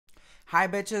Hi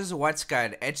bitches, what's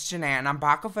good? It's Janae and I'm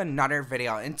back with another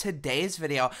video. In today's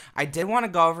video, I did want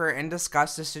to go over and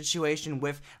discuss the situation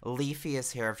with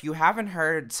Leafyishere. If you haven't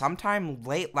heard, sometime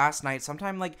late last night,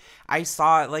 I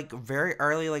saw it very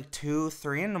early, 2,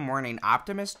 3 in the morning,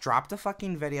 Optimus dropped a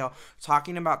fucking video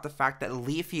talking about the fact that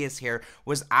Leafyishere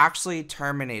was actually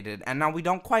terminated. And now we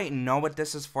don't quite know what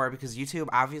this is for because YouTube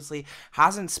obviously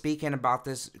hasn't spoken about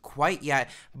this quite yet,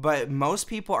 but most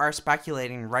people are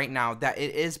speculating right now that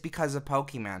it is because of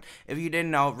Pokimane. If you didn't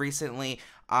know, recently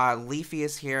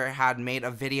Leafyishere had made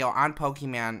a video on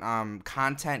Pokimane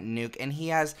content Nuke, and he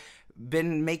has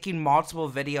been making multiple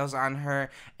videos on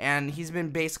her, and he's been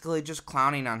basically just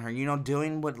clowning on her,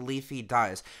 doing what Leafy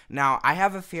does. Now, I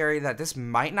have a theory that this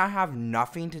might not have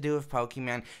nothing to do with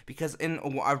Pokimane, because in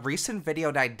a recent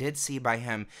video that I did see by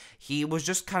him, he was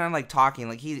just kind of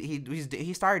talking,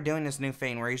 he started doing this new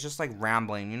thing where he's just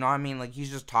rambling, you know what I mean? He's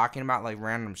just talking about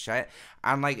random shit.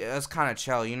 I'm it was kind of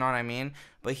chill, you know what I mean?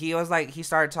 But he was he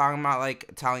started talking about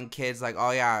telling kids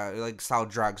oh yeah, sell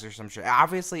drugs or some shit.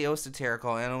 Obviously it was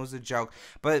satirical and it was a joke,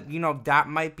 but that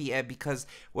might be it, because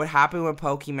what happened with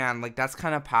Pokimane, that's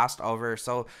kind of passed over.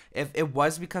 So if it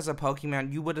was because of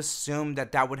Pokimane, you would assume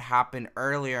that that would happen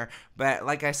earlier, but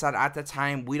like I said, at the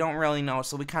time we don't really know,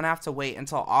 so we kind of have to wait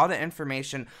until all the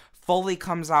information fully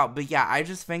comes out. But yeah, I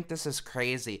just think this is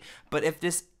crazy. But if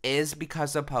this is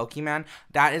because of Pokimane,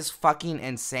 that is fucking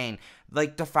insane.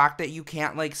 The fact that you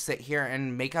can't sit here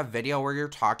and make a video where you're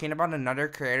talking about another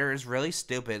creator is really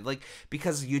stupid.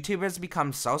 Because YouTube has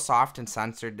become so soft and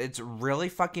censored, it's really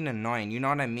fucking annoying, you know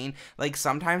what I mean?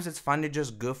 Sometimes it's fun to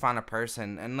just goof on a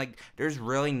person, and there's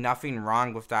really nothing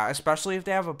wrong with that, especially if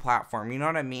they have a platform, you know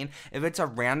what I mean? If it's a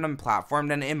random platform,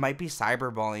 then it might be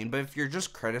cyberbullying, but if you're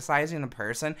just criticizing a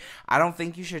person, I don't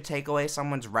think you should take away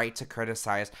someone's right to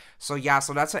criticize. So yeah,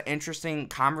 so that's an interesting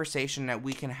conversation that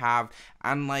we can have,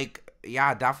 and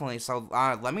yeah, definitely. So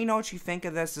let me know what you think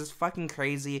of this. This is fucking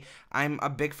crazy. I'm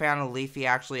a big fan of Leafy,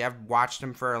 actually. I've watched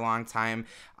him for a long time.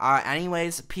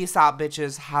 Anyways, peace out,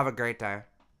 bitches. Have a great day.